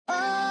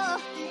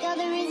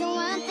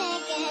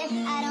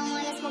I don't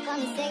wanna smoke on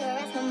these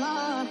cigarettes no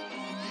more.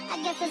 I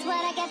guess that's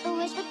what I get for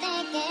wishful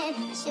thinking.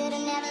 I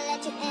should've never let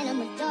you in on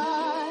my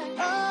door.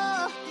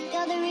 Oh,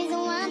 you're the reason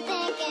why I'm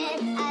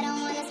thinking. I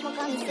don't wanna smoke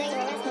on these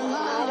cigarettes no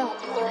more.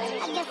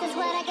 I guess that's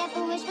what I get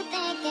for wishful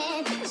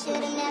thinking. I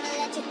should've never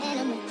let you in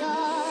on my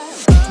door.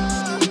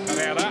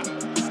 Carrera.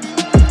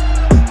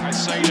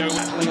 Caicedo.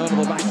 Battling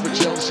honourable back for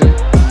Chelsea.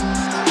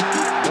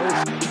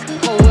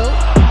 Colwell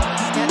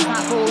gets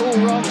that ball all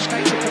wrong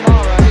straight to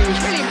Kamara, who was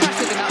really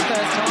impressive in that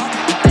first half.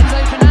 Enzo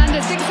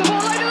Fernández sinks the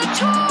ball over the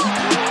top.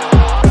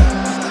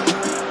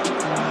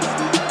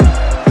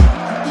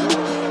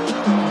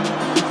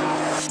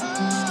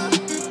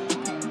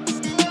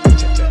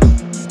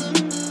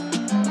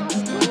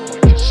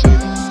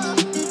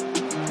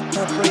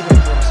 More freedom for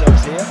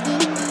themselves here.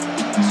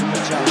 It's a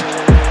good challenge.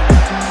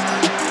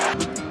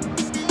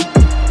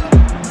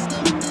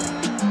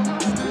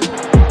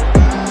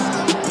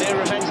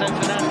 Enzo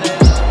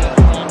Fernández.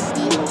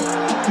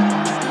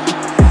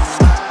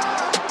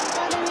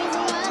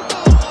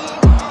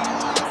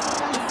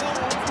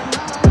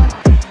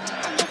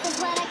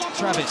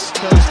 Travis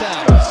goes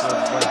down.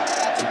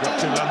 We've got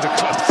two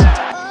undercuts.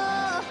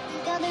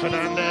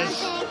 Fernández.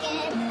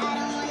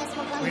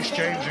 Rhys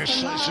James's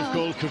slice of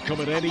goal could come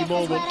at any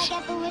moment.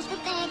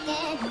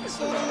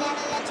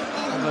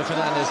 Enzo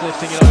Fernández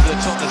lifting it over the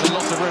top. There's a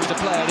lot of room to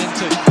play it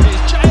into.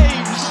 Here's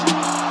James!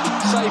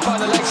 Saved by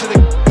the legs of the...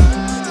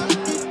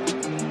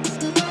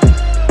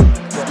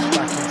 Drops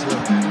back into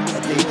a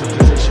deeper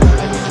position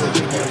with any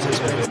Jorginho's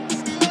been.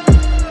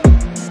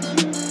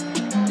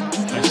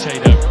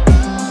 Caicedo.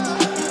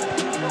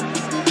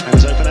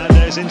 Enzo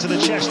Fernández into the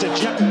chest of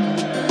Jack.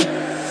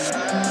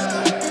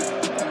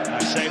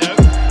 Caicedo.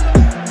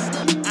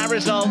 A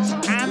result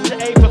and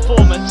a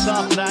performance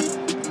after that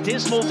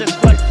dismal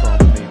display From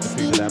the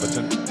defeated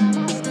Everton.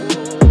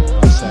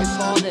 So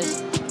far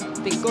there's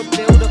been good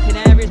build-up in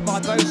areas by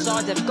both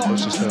sides. They've got...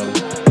 Close to Sterling.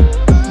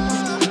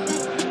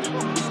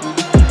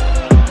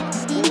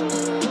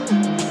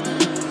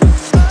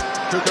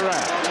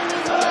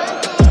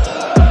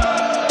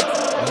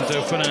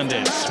 Enzo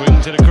Fernández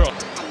swings it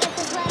across.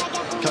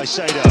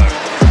 Caicedo,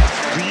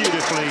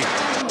 beautifully.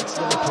 It's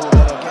Liverpool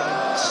that are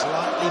getting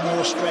slightly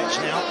more stretch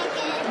now.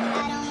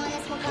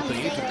 Could they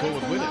even go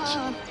and win it?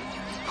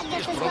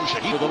 Here's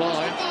Pochettino with the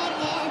line.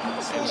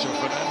 Enzo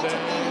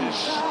Fernández.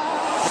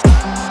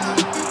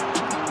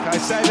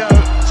 Caicedo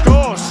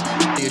scores.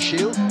 A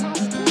shield.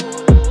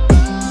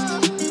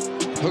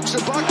 Hooks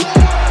it back.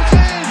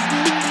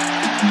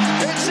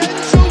 It's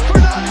Enzo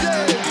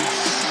Fernández.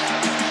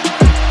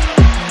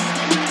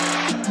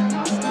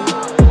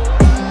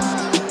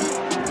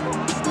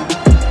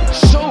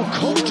 So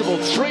comfortable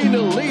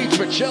 3-0 lead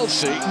for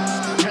Chelsea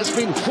has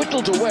been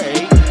whittled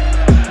away.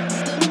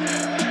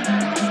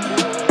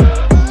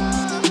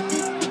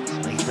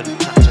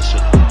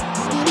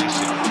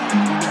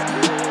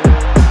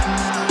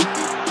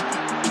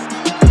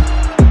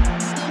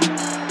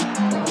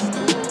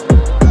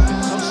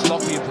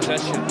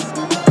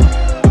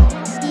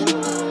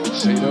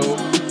 Caicedo.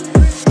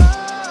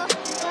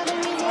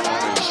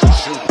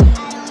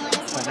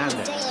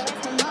 Fernández.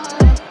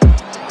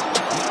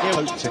 He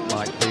hoped it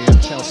might be, and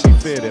Chelsea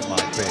feared it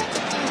might be.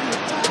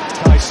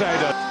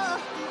 Caicedo.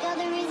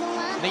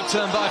 Neat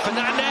turn by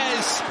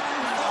Fernández.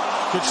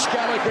 Good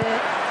Gallagher.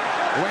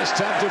 West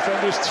Ham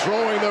defenders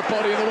throwing their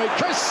body in the way.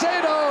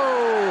 Caicedo!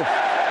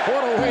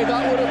 What a way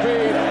that would have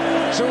been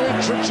to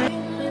introduce.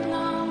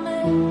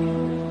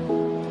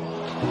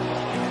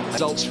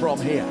 Results from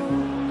here.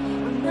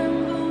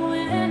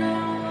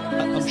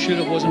 I'm sure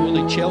it wasn't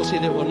really Chelsea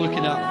that we're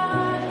looking at.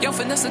 Yo,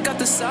 Vanessa got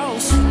the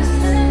sauce.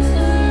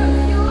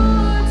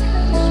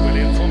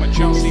 William, former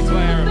Chelsea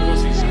player, of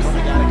course, he's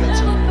coming Gallagher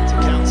to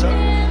counter.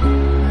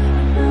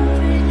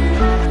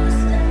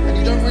 And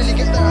you don't really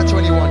get that at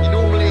 21.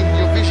 Normally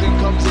your vision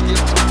comes in your...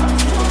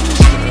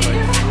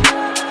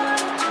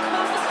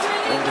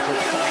 Wonderful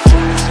fight.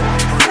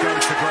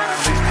 Goes to ground,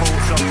 he's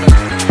pulled something.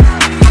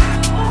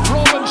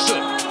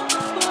 Robinson.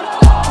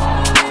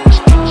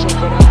 Enzo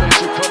Fernández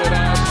who cut it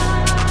out.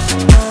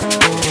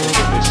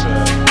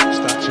 This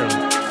stature.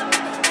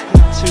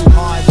 Too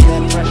high for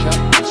their pressure.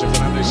 Enzo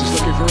Fernández is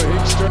looking for a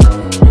hipster.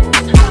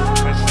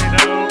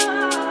 Caicedo.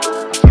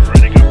 That's a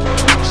really good ball.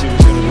 He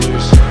was going to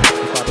lose the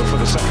battle for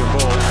the second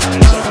ball.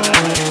 Enzo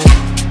Fernández.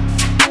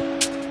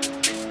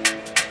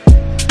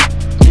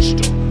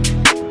 Gusto.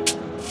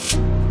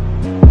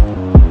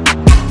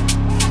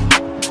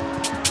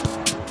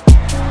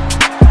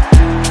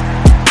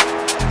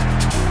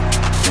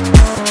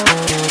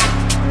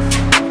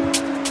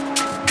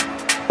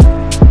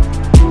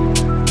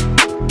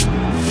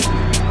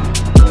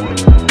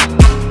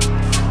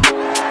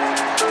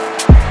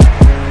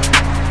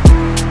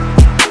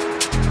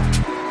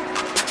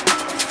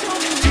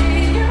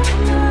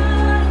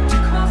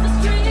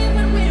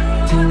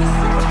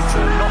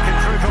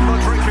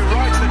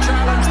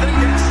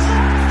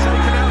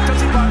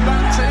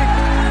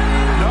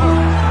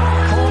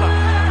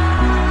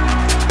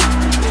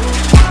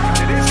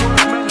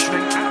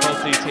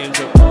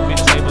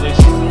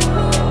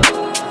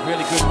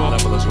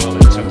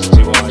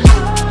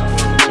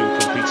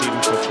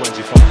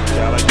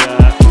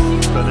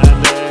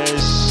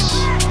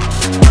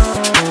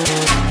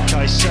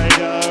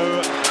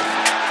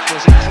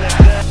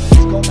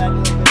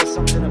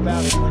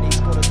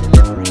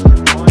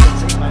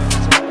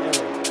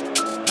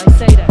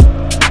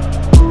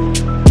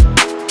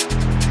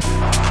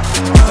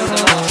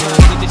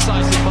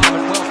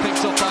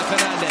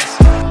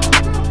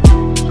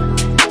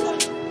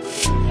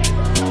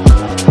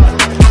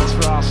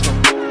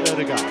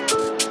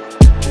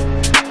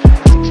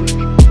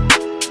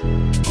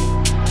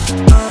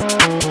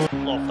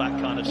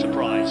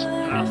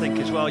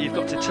 well. You've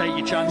got to take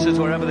your chances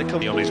wherever they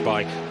come. On his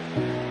bike,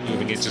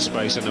 moving into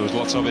space, and there was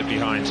lots of it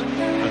behind.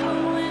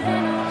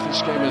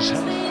 This game has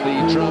had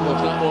the drum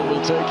of that one,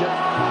 will take it.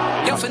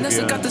 Yo,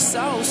 Vanessa got the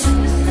sauce.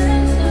 Chelsea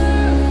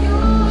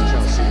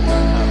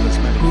don't have as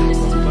many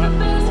people on that.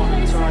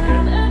 One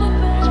target.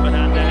 It's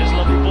Fernández,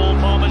 lovely ball.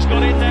 Palmer's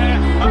got in there,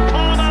 and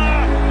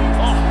Palmer!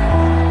 Oh!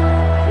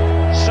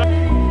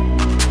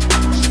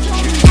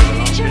 Substitution in the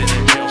last minute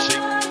there, Chelsea.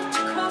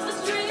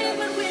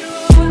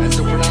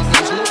 Enzo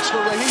Fernández looks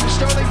for Raheem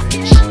Sterling.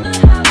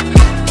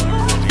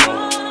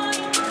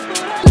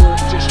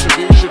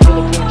 Distribution for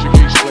the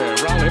Portuguese player.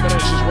 Raul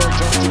Jimenez has worked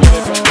hard to get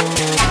it back.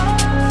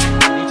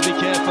 Need to be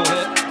careful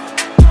here.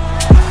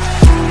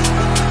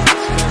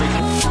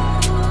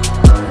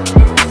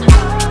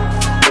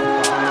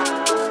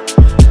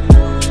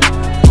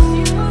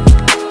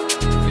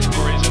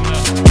 Stories in the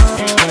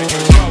newspaper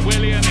as well.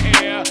 Willian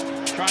here,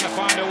 trying to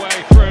find a way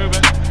through,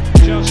 but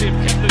Chelsea have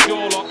kept the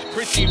door locked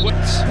pretty well.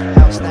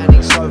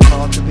 Outstanding so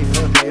far, to be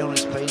perfectly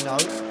honest, Pino.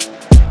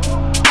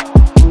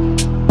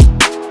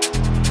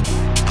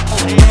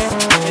 Here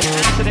is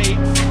Anthony.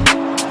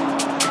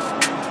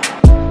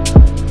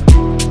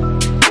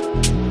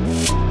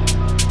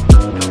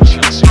 How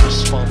Chelsea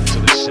respond to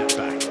this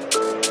setback?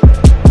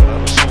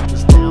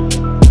 It's down,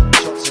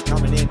 shots are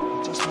coming in,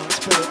 just might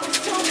spill it.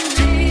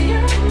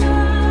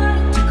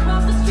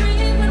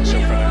 So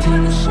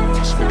Fernández,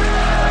 as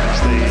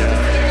the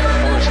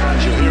Forest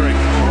fans you're hearing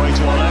all the way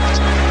to our left.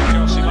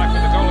 Chelsea like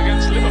with the goal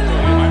against Liverpool,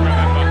 you might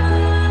remember.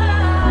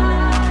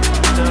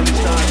 Sterling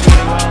started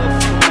really well,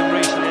 scored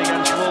recently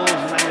against Wolves,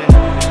 and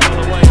then the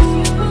other way.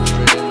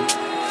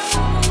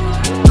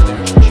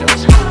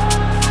 Chelsea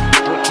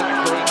to attack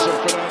for Enzo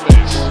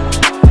Fernández.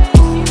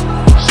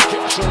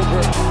 Skips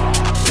over.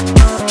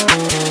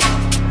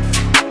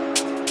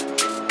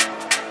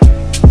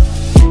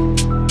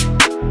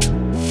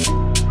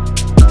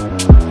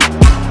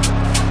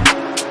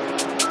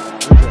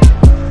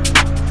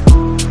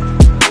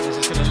 This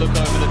is going to look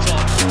over the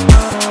top.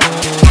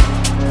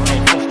 Well,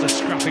 Foster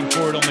scrapping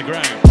forward on the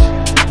ground.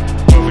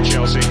 Over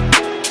Chelsea.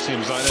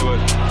 Seems like they were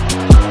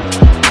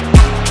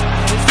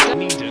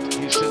Needed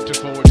his centre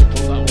forward to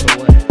pull that one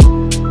away.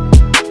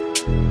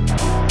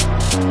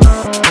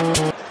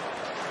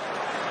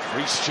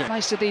 Reece James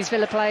Most of these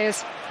Villa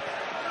players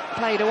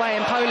played away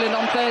in Poland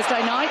on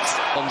Thursday night.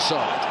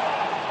 onside.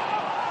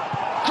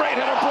 Great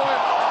header,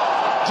 Bryant.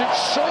 Did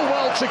so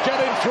well to get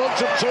in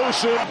front of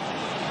Tosin.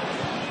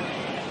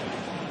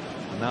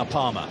 Now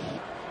Palmer.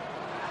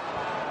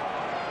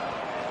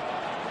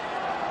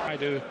 I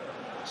do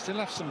still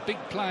have some big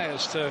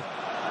players to